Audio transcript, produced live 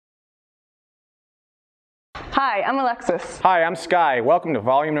Hi, I'm Alexis. Hi, I'm Sky. Welcome to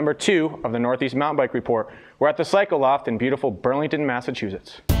volume number 2 of the Northeast Mountain Bike Report. We're at the Cycle Loft in beautiful Burlington,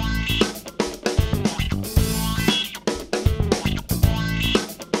 Massachusetts.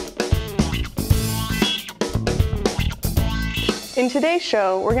 In today's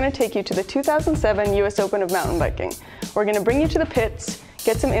show, we're going to take you to the 2007 US Open of Mountain Biking. We're going to bring you to the pits,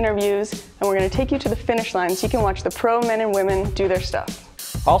 get some interviews, and we're going to take you to the finish line so you can watch the pro men and women do their stuff.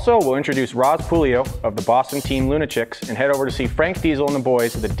 Also, we'll introduce Roz Pulio of the Boston team Lunachicks and head over to see Frank Diesel and the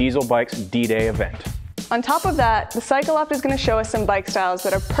boys at the Diesel Bikes D-Day event. On top of that, the Cycle Loft is going to show us some bike styles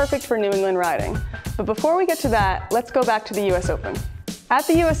that are perfect for New England riding. But before we get to that, let's go back to the US Open. At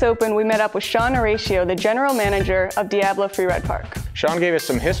the US Open, we met up with Sean Horatio, the general manager of Diablo Freeride Park. Sean gave us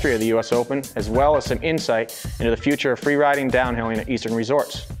some history of the US Open, as well as some insight into the future of freeriding downhilling at Eastern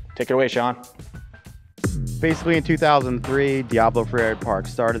resorts. Take it away, Sean. Basically in 2003, Diablo Freeride Park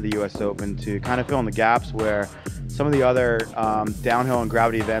started the US Open to kind of fill in the gaps where some of the other downhill and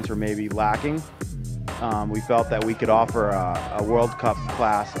gravity events were maybe lacking. We felt that we could offer a World Cup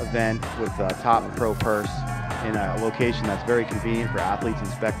class event with a top pro purse in a location that's very convenient for athletes and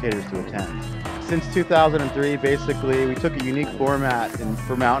spectators to attend. Since 2003, basically, we took a unique format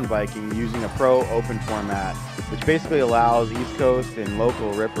for mountain biking using a pro open format, which basically allows East Coast and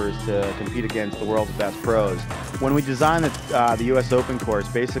local rippers to compete against the world's best pros. When we designed the US Open course,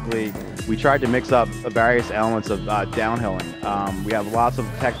 basically, we tried to mix up various elements of downhilling. We have lots of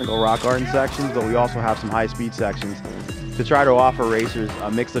technical rock garden sections, but we also have some high-speed sections to try to offer racers a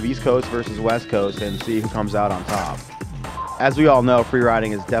mix of East Coast versus West Coast and see who comes out on top. As we all know,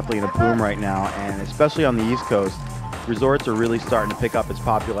 freeriding is definitely in a boom right now, and especially on the East Coast, resorts are really starting to pick up its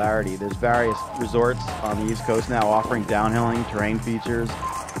popularity. There's various resorts on the East Coast now offering downhilling, terrain features,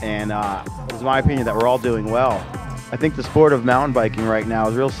 and it's my opinion that we're all doing well. I think the sport of mountain biking right now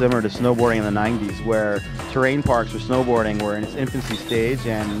is real similar to snowboarding in the 90s, where terrain parks for snowboarding were in its infancy stage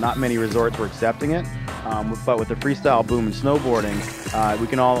and not many resorts were accepting it. But with the freestyle boom in snowboarding, we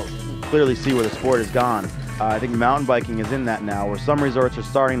can all clearly see where the sport has gone. I think mountain biking is in that now, where some resorts are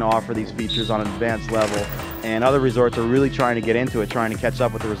starting to offer these features on an advanced level, and other resorts are really trying to get into it, trying to catch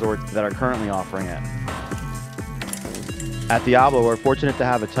up with the resorts that are currently offering it. At Diablo, we're fortunate to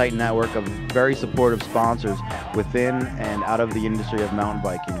have a tight network of very supportive sponsors within and out of the industry of mountain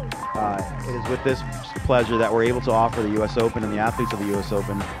biking. It is with this pleasure that we're able to offer the US Open and the athletes of the US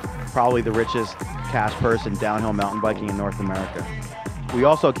Open probably the richest cash purse in downhill mountain biking in North America. We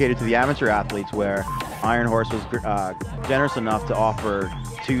also cater to the amateur athletes, where Iron Horse was generous enough to offer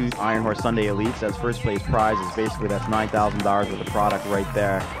 2 Iron Horse Sunday Elites as first place prizes. Basically, that's $9,000 worth of product right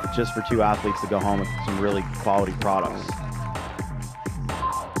there, just for 2 athletes to go home with some really quality products.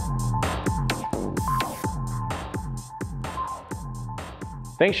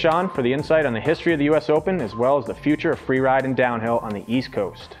 Thanks, Sean, for the insight on the history of the US Open, as well as the future of freeride and downhill on the East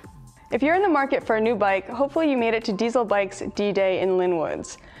Coast. If you're in the market for a new bike, hopefully you made it to Diesel Bikes D-Day in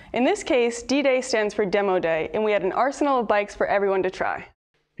Linwoods. In this case, D-Day stands for Demo Day, and we had an arsenal of bikes for everyone to try.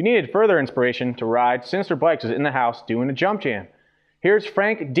 If you needed further inspiration to ride, Sinister Bikes is in the house doing a jump jam. Here's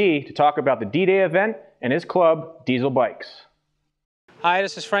Frank D to talk about the D-Day event and his club, Diesel Bikes. Hi,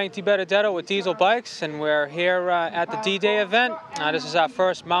 this is Frank DiBenedetto with Diesel Bikes, and we're here at the D-Day event. This is our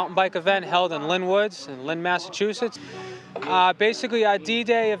first mountain bike event held in Linwoods, in Lynn, Massachusetts. Basically, our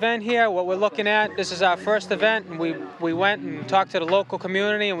D-Day event here, what we're looking at, this is our first event, and we went and talked to the local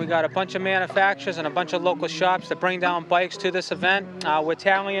community, and we got a bunch of manufacturers and a bunch of local shops that bring down bikes to this event. We're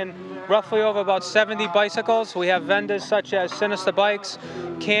tallying roughly over about 70 bicycles. We have vendors such as Sinister Bikes,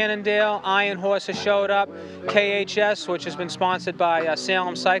 Cannondale, Iron Horse has showed up, KHS, which has been sponsored by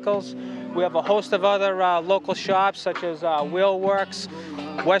Salem Cycles. We have a host of other local shops such as Wheelworks,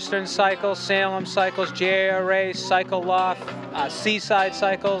 Western Cycles, Salem Cycles, JRA, Cycle Loft, Seaside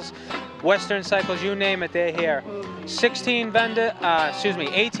Cycles, Western Cycles, you name it, they're here. 18 vendors,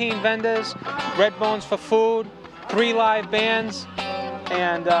 Red Bones for food, 3 live bands,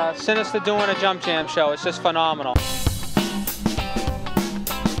 and Sinister doing a jump jam show. It's just phenomenal.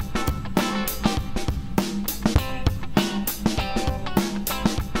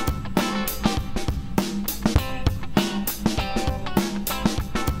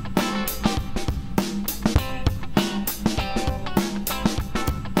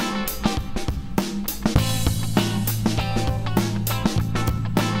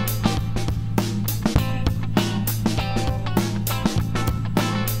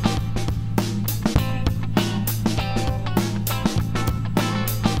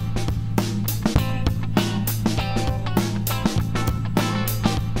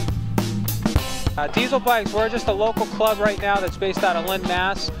 Diesel Bikes, we're just a local club right now that's based out of Lynn,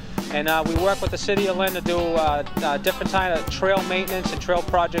 Mass. And we work with the city of Lynn to do different kind of trail maintenance and trail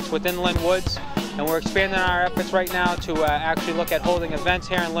projects within Lynn Woods. And we're expanding our efforts right now to actually look at holding events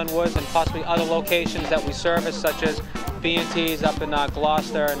here in Lynn Woods and possibly other locations that we service, such as B&T's up in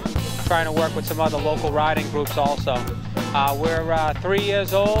Gloucester, and trying to work with some other local riding groups also. We're 3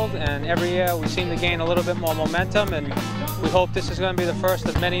 years old, and every year we seem to gain a little bit more momentum, and we hope this is going to be the first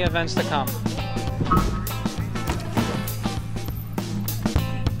of many events to come.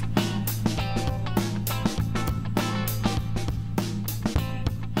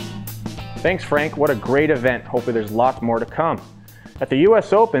 Thanks, Frank. What a great event. Hopefully there's lots more to come. At the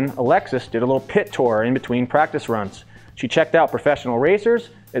US Open, Alexis did a little pit tour in between practice runs. She checked out professional racers,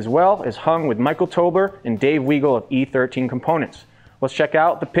 as well as hung with Michael Tober and Dave Weigel of E13 Components. Let's check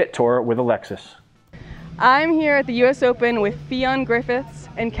out the pit tour with Alexis. I'm here at the US Open with Fionn Griffiths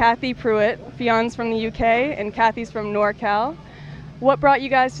and Kathy Pruitt. Fionn's from the UK and Kathy's from NorCal. What brought you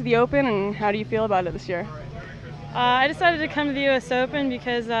guys to the Open, and how do you feel about it this year? I decided to come to the US Open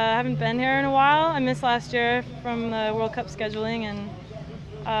because I haven't been here in a while. I missed last year from the World Cup scheduling, and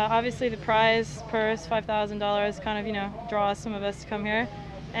obviously the prize purse, $5,000, kind of, you know, draws some of us to come here.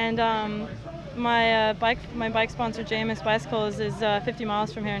 And my bike sponsor, JMS Bicycles, is 50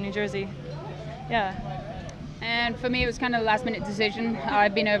 miles from here in New Jersey. Yeah. And for me, it was kind of a last-minute decision.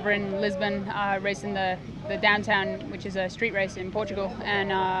 I've been over in Lisbon racing the downtown, which is a street race in Portugal,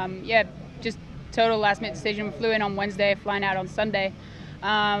 and yeah, just total last-minute decision. We flew in on Wednesday, flying out on Sunday.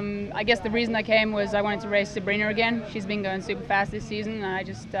 I guess the reason I came was I wanted to race Sabrina again. She's been going super fast this season, and I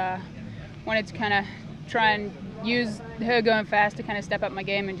just wanted to kind of try and use her going fast to kind of step up my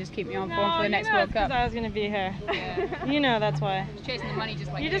game and just keep me on form for the next World Cup. I was going to be here. Yeah. You know, that's why. Just chasing the money,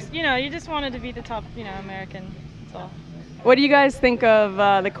 just like you just wanted to be the top, you know, American. That's all. What do you guys think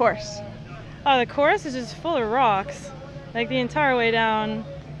of the course? Oh, the course is just full of rocks, like the entire way down.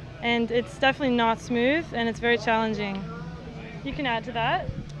 And it's definitely not smooth, and it's very challenging. You can add to that?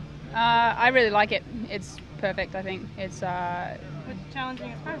 I really like it. It's perfect, I think. It's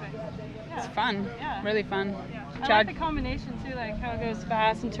challenging is perfect. Yeah. It's fun. Yeah. Really fun. Yeah. I like the combination too, like how it goes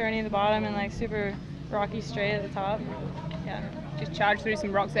fast and turny at the bottom and like super rocky straight at the top. Yeah. Just charge through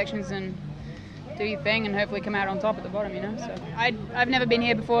some rock sections and do your thing and hopefully come out on top at the bottom, you know. So I've never been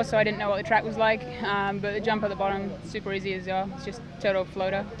here before, so I didn't know what the track was like, but the jump at the bottom, super easy as well. It's just total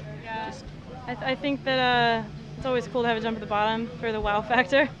floater. Yeah. I think that it's always cool to have a jump at the bottom for the wow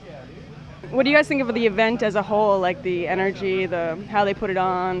factor. What do you guys think of the event as a whole, like the energy, how they put it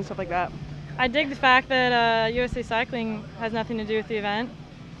on, stuff like that? I dig the fact that USA Cycling has nothing to do with the event.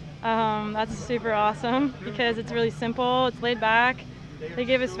 That's super awesome because it's really simple, it's laid back. They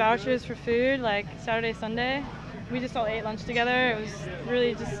gave us vouchers for food, like Saturday, Sunday. We just all ate lunch together. It was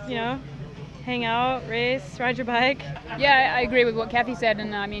really just, you know, hang out, race, ride your bike. Yeah, I agree with what Kathy said,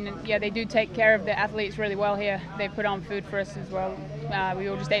 and I mean, yeah, they do take care of the athletes really well here. They put on food for us as well. We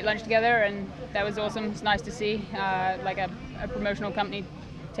all just ate lunch together, and that was awesome. It's nice to see, like a promotional company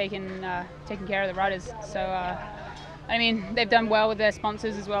taking care of the riders. So, I mean, they've done well with their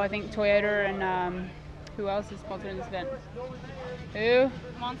sponsors as well. I think Toyota and who else is sponsoring this event? Who?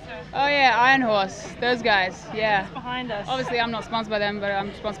 Monster. Oh yeah, Iron Horse. Those guys. Yeah. It's behind us. Obviously, I'm not sponsored by them, but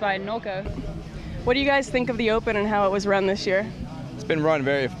I'm sponsored by Norco. What do you guys think of the Open and how it was run this year? It's been run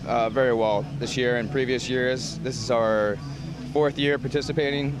very well this year and previous years. This is our 4th year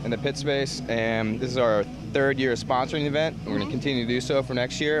participating in the pit space, and this is our 3rd year sponsoring the event. We're going to continue to do so for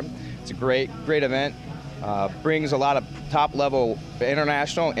next year. It's a great event. Brings a lot of top-level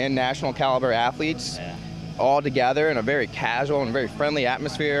international and national caliber athletes all together in a very casual and very friendly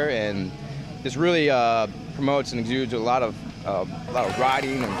atmosphere, and this really promotes and exudes a lot of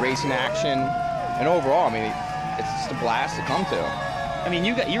riding and racing action. And overall, I mean, it's just a blast to come to. I mean,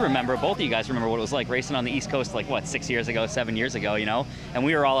 you remember, both of you guys remember what it was like racing on the East Coast, like, what, 6 years ago, 7 years ago, you know? And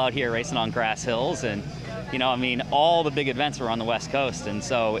we were all out here racing on grass hills, and, you know, I mean, all the big events were on the West Coast, and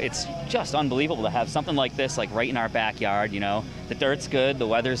so it's just unbelievable to have something like this, like, right in our backyard, you know? The dirt's good, the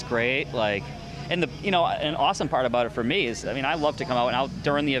weather's great, like, and you know, an awesome part about it for me is, I mean, I love to come out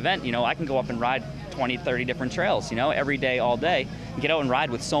during the event, you know, I can go up and ride 20, 30 different trails, you know, every day, all day, and get out and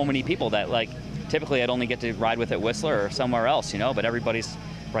ride with so many people that, like, typically I'd only get to ride with at Whistler or somewhere else, you know, but everybody's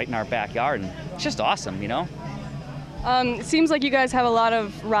right in our backyard, and it's just awesome, you know. It seems like you guys have a lot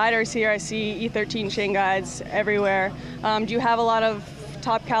of riders here. I see E13 chain guides everywhere. Do you have a lot of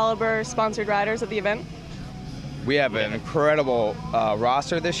top caliber sponsored riders at the event? We have an incredible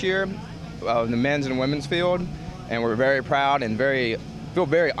roster this year, the men's and women's field, and we're very proud and feel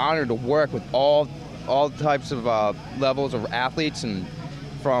very honored to work with all types of levels of athletes, and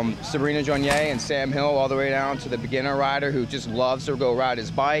from Sabrina Joignet and Sam Hill all the way down to the beginner rider who just loves to go ride his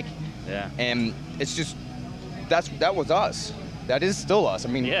bike. Yeah. And it's just, that was us. That is still us. I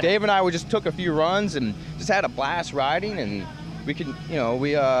mean, Yeah. Dave and I just took a few runs and just had a blast riding, and we can,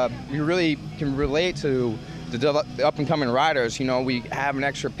 we really can relate to the up and coming riders. We have an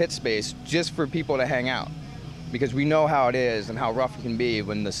extra pit space just for people to hang out, because we know how it is and how rough it can be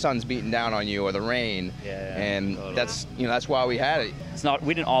when the sun's beating down on you or the rain. Yeah, and totally. that's why we had it.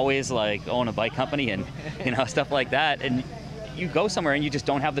 We didn't always like own a bike company and stuff like that. And you go somewhere and you just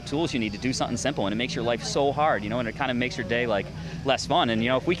don't have the tools you need to do something simple, and it makes your life so hard, and it kind of makes your day like less fun. And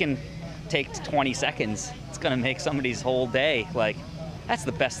if we can take 20 seconds, it's gonna make somebody's whole day. Like, that's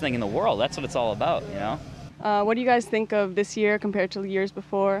the best thing in the world. That's what it's all about, What do you guys think of this year compared to years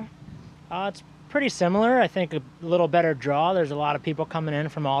before? It's pretty similar. I think a little better draw. There's a lot of people coming in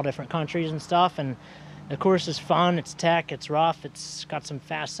from all different countries and stuff, and the course is fun. It's tech, it's rough, it's got some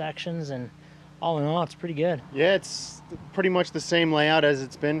fast sections, and all in all, it's pretty good. Yeah, it's pretty much the same layout as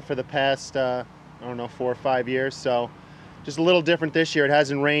it's been for the past, 4 or 5 years. So just a little different this year. It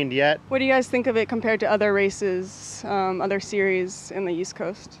hasn't rained yet. What do you guys think of it compared to other races, other series in the East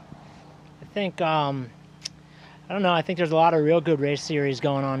Coast? I think, I don't know, I think there's a lot of real good race series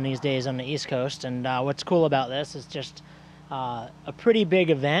going on these days on the East Coast, and what's cool about this is just a pretty big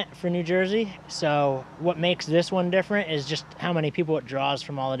event for New Jersey. So what makes this one different is just how many people it draws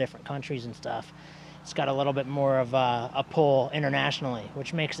from all the different countries and stuff. It's got a little bit more of a pull internationally,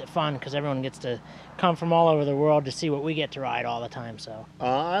 which makes it fun because everyone gets to come from all over the world to see what we get to ride all the time. So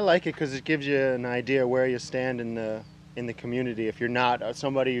I like it because it gives you an idea where you stand in the community. If you're not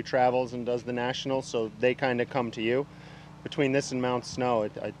somebody who travels and does the nationals, so they kind of come to you. Between this and Mount Snow,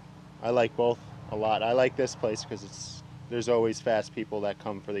 I like both a lot. I like this place because there's always fast people that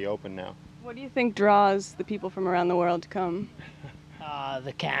come for the Open now. What do you think draws the people from around the world to come?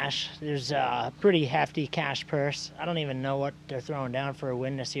 The cash. There's a pretty hefty cash purse. I don't even know what they're throwing down for a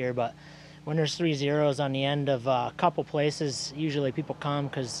win this year, but when there's 3 zeros on the end of a couple places, usually people come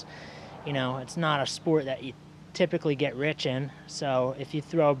because, it's not a sport that you typically get rich in. So if you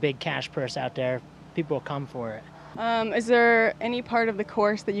throw a big cash purse out there, people will come for it. Is there any part of the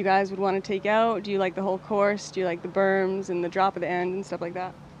course that you guys would want to take out? Do you like the whole course? Do you like the berms and the drop at the end and stuff like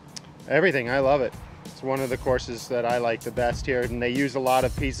that? Everything. I love it. It's one of the courses that I like the best here, and they use a lot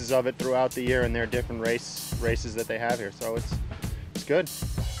of pieces of it throughout the year in their different races that they have here. So it's good.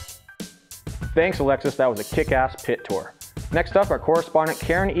 Thanks, Alexis. That was a kick-ass pit tour. Next up, our correspondent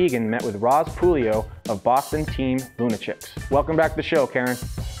Karen Egan met with Roz Pulio of Boston Team Lunachicks. Welcome back to the show, Karen.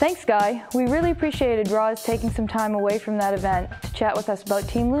 Thanks, Guy. We really appreciated Roz taking some time away from that event to chat with us about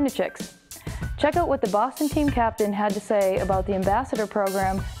Team Lunachicks. Check out what the Boston team captain had to say about the ambassador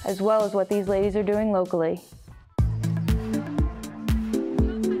program, as well as what these ladies are doing locally.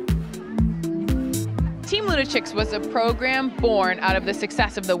 Team Lunachicks was a program born out of the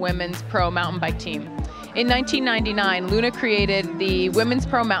success of the women's pro mountain bike team. In 1999, Luna created the women's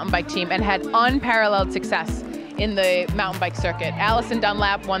pro mountain bike team and had unparalleled success in the mountain bike circuit. Allison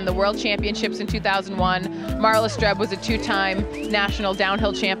Dunlap won the world championships in 2001. Marla Streb was a 2-time national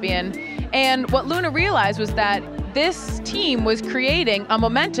downhill champion. And what Luna realized was that this team was creating a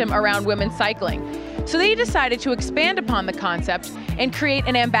momentum around women's cycling. So they decided to expand upon the concept and create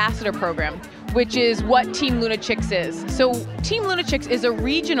an ambassador program, which is what Team Lunachicks is. So Team Lunachicks is a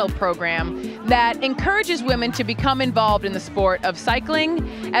regional program that encourages women to become involved in the sport of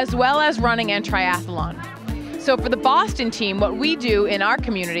cycling, as well as running and triathlon. So for the Boston team, what we do in our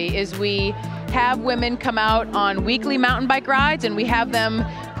community is we have women come out on weekly mountain bike rides, and we have them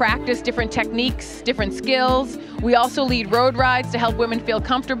practice different techniques, different skills. We also lead road rides to help women feel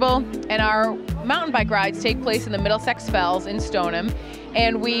comfortable, and our mountain bike rides take place in the Middlesex Fells in Stoneham.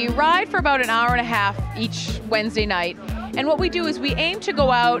 And we ride for about an hour and a half each Wednesday night. And what we do is we aim to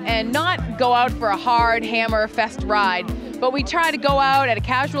go out and not go out for a hard hammer fest ride, but we try to go out at a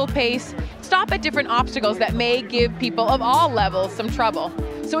casual pace, stop at different obstacles that may give people of all levels some trouble.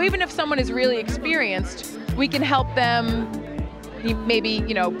 So even if someone is really experienced, we can help them maybe,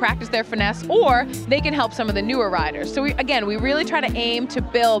 practice their finesse, or they can help some of the newer riders. So we really try to aim to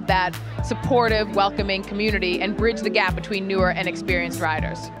build that supportive, welcoming community and bridge the gap between newer and experienced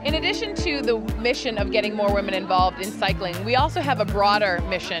riders. In addition to the mission of getting more women involved in cycling, we also have a broader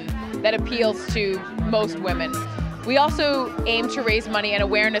mission that appeals to most women. We also aim to raise money and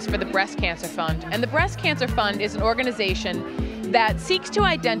awareness for the Breast Cancer Fund. And the Breast Cancer Fund is an organization that seeks to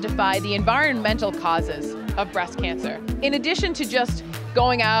identify the environmental causes of breast cancer. In addition to just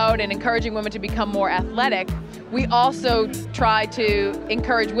going out and encouraging women to become more athletic, we also try to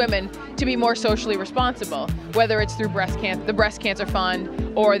encourage women to be more socially responsible, whether it's through the Breast Cancer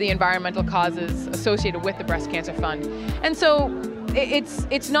Fund or the environmental causes associated with the Breast Cancer Fund. And so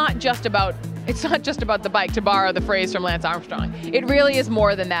it's not just about the bike, to borrow the phrase from Lance Armstrong. It really is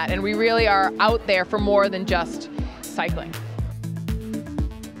more than that, and we really are out there for more than just cycling.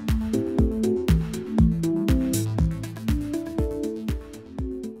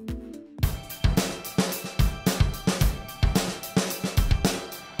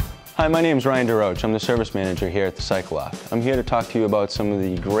 Hi, my name is Ryan DeRoche. I'm the service manager here at the Cycle Loft. I'm here to talk to you about some of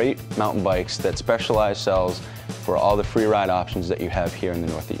the great mountain bikes that Specialized sells for all the free ride options that you have here in the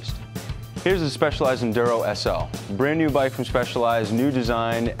Northeast. Here's the Specialized Enduro SL. Brand new bike from Specialized, new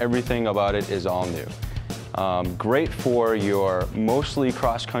design, everything about it is all new. Great for your mostly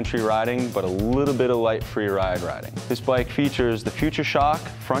cross-country riding, but a little bit of light free ride riding. This bike features the Future Shock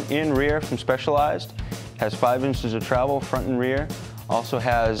front and rear from Specialized, has 5 inches of travel front and rear, also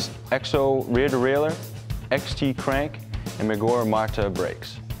has EXO rear-derailleur, XT crank, and Megura Marta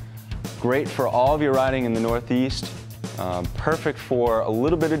brakes. Great for all of your riding in the Northeast, perfect for a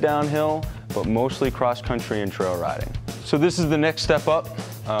little bit of downhill, but mostly cross-country and trail riding. So this is the next step up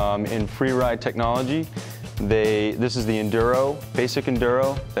in free ride technology. This is the Enduro, basic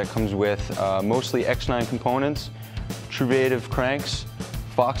Enduro, that comes with mostly X9 components, Truvative cranks,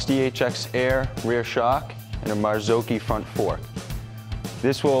 Fox DHX Air rear shock, and a Marzocchi front fork.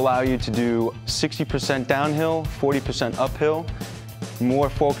 This will allow you to do 60% downhill, 40% uphill,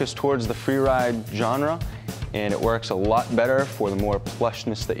 more focused towards the free ride genre, and it works a lot better for the more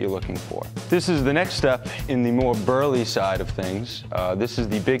plushness that you're looking for. This is the next step in the more burly side of things. This is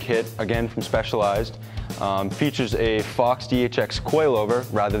the big hit, again from Specialized. Features a Fox DHX coilover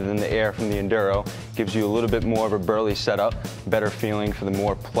rather than the Air from the Enduro. Gives you a little bit more of a burly setup, better feeling for the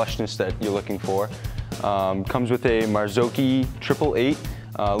more plushness that you're looking for. Comes with a Marzocchi 888,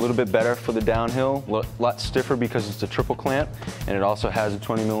 a little bit better for the downhill, a lot stiffer because it's a triple clamp, and it also has a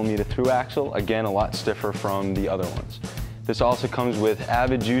 20mm through axle, again a lot stiffer from the other ones. This also comes with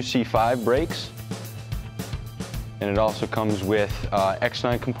Avid UC5 brakes, and it also comes with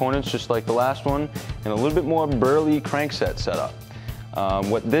X9 components just like the last one, and a little bit more burly crankset setup.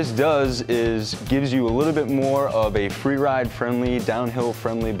 What this does is gives you a little bit more of a free ride friendly, downhill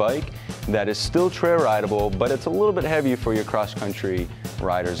friendly bike that is still trail rideable, but it's a little bit heavy for your cross-country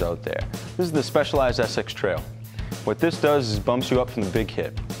riders out there. This is the Specialized SX Trail. What this does is bumps you up from the big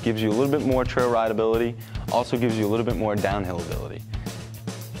hit. Gives you a little bit more trail rideability, also gives you a little bit more downhill ability.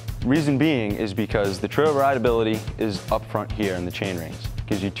 Reason being is because the trail rideability is up front here in the chain rings.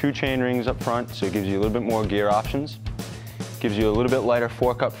 Gives you 2 chain rings up front, so it gives you a little bit more gear options. Gives you a little bit lighter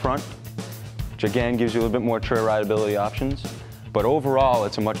fork up front, which again gives you a little bit more trail rideability options. But overall,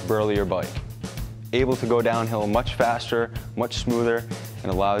 it's a much burlier bike. Able to go downhill much faster, much smoother,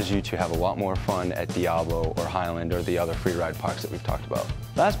 and allows you to have a lot more fun at Diablo or Highland or the other free ride parks that we've talked about.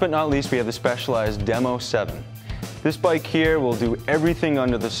 Last but not least, we have the Specialized Demo 7. This bike here will do everything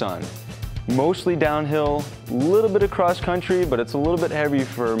under the sun. Mostly downhill, a little bit of cross country, but it's a little bit heavy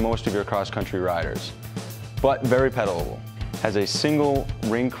for most of your cross country riders. But very pedalable. Has a single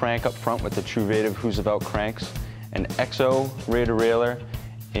ring crank up front with the Truvative Husavelt cranks, an EXO rear derailleur,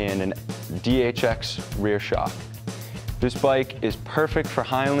 and an DHX rear shock. This bike is perfect for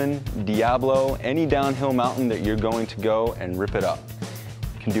Highland, Diablo, any downhill mountain that you're going to go and rip it up.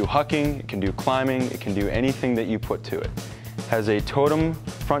 It can do hucking, it can do climbing, it can do anything that you put to it. Has a Totem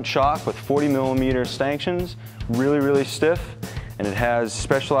front shock with 40mm stanchions, really stiff, and it has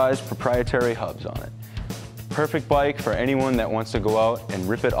Specialized proprietary hubs on it. Perfect bike for anyone that wants to go out and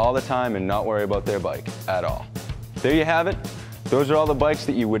rip it all the time and not worry about their bike at all. There you have it. Those are all the bikes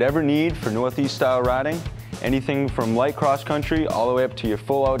that you would ever need for Northeast style riding. Anything from light cross country all the way up to your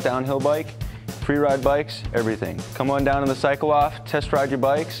full out downhill bike, free ride bikes, everything. Come on down to the Cycle Loft, test ride your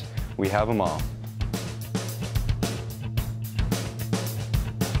bikes. We have them all.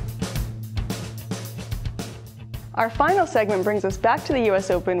 Our final segment brings us back to the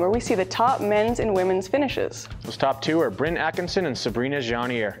US Open, where we see the top men's and women's finishes. Those top 2 are Bryn Atkinson and Sabrina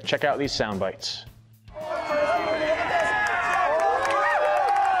Jeannier. Check out these sound bites.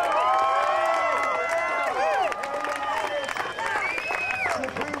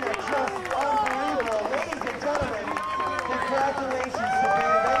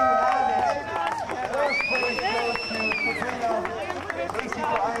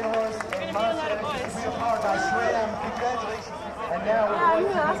 And now we're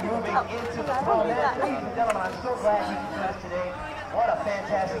going to be moving into the final match. Ladies and gentlemen, I'm so glad you could join us today. What a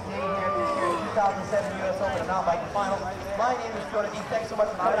fantastic day here this year in 2007 US Open and Mountain Bike Final. My name is Jordan E. Thanks so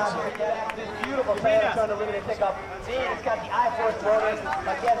much for coming out here again. This beautiful player trying to limited pickup. Man, it's got the I-Force rotors.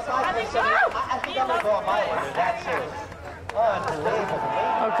 Again, 5.7. I think I'm going to go on my one. That's serious.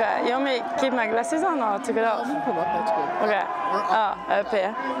 Okay, you want me to keep my glasses on or take it off? Put them up, that's good. Okay. Up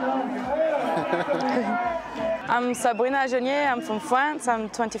here. I'm Sabrina Genier, I'm from France, I'm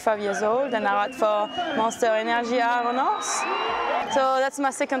 25 years old and I ride for Monster Energy Aeronauts. So that's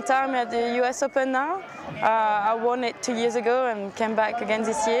my second time at the US Open now. I won it 2 years ago and came back again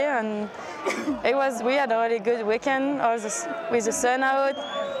this year, and we had a really good weekend with the sun out,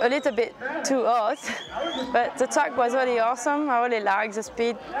 a little bit too hot, but the track was really awesome. I really liked the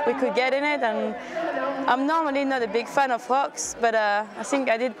speed we could get in it, and I'm normally not a big fan of rocks, but I think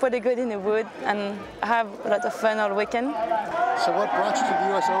I did pretty good in the wood and I have a lot of fun all weekend. So what brought you to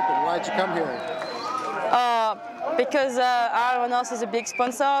the US Open? Why did you come here? Because Aeronauts is a big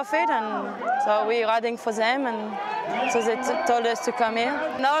sponsor of it, and so we're riding for them, and so they told us to come here.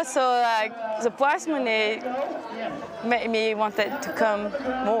 And also, the prize money made me wanted to come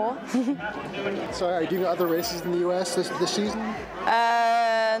more. So are you doing other races in the US this season?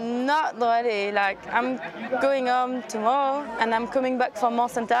 Not really. I'm going home tomorrow, and I'm coming back from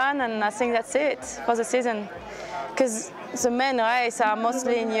Mont Sainte-Anne, and I think that's it for the season. Because the main races are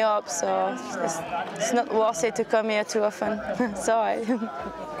mostly in Europe, so it's not worth it to come here too often. Sorry.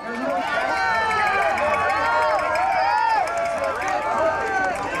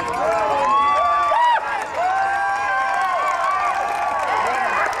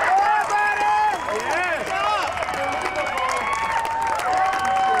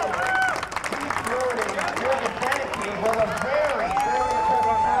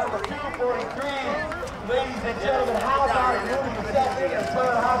 Ladies and gentlemen, how about it?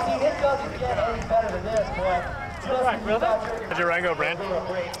 It doesn't get any better than this, boy. How'd your run go, Brand?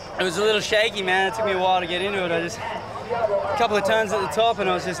 It was a little shaky, man. It took me a while to get into it. A couple of turns at the top, and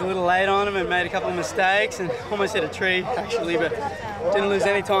I was just a little late on them and made a couple of mistakes and almost hit a tree, actually, but didn't lose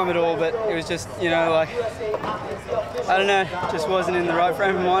any time at all. But it was just, I don't know, just wasn't in the right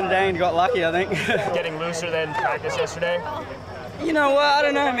frame of mind today and got lucky, I think. Getting looser than practice yesterday? You know what, I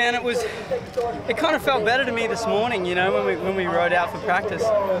don't know, man. It kind of felt better to me this morning, when we rode out for practice.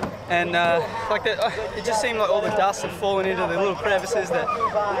 And it just seemed like all the dust had fallen into the little crevices that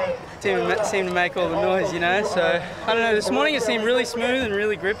seemed to make all the noise, So, I don't know, this morning it seemed really smooth and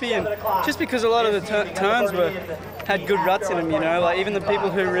really grippy, and just because a lot of the turns had good ruts in them, even the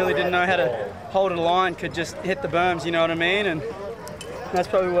people who really didn't know how to hold a line could just hit the berms, you know what I mean? And that's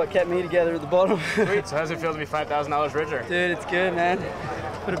probably what kept me together at the bottom. Sweet, so how does it feel to be $5,000 richer? Dude, it's good, man.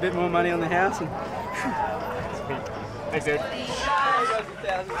 Put a bit more money on the house. And Thanks, dude.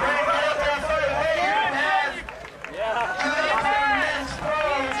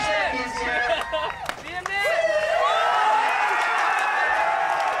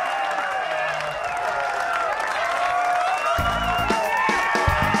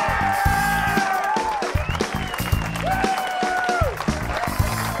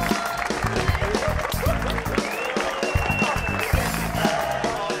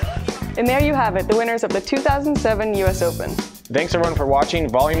 And there you have it, the winners of the 2007 US Open. Thanks everyone for watching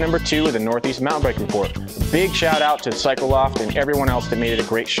volume number 2 of the Northeast Mountain Bike Report. A big shout out to Cycle Loft and everyone else that made it a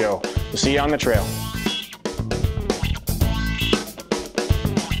great show. We'll see you on the trail.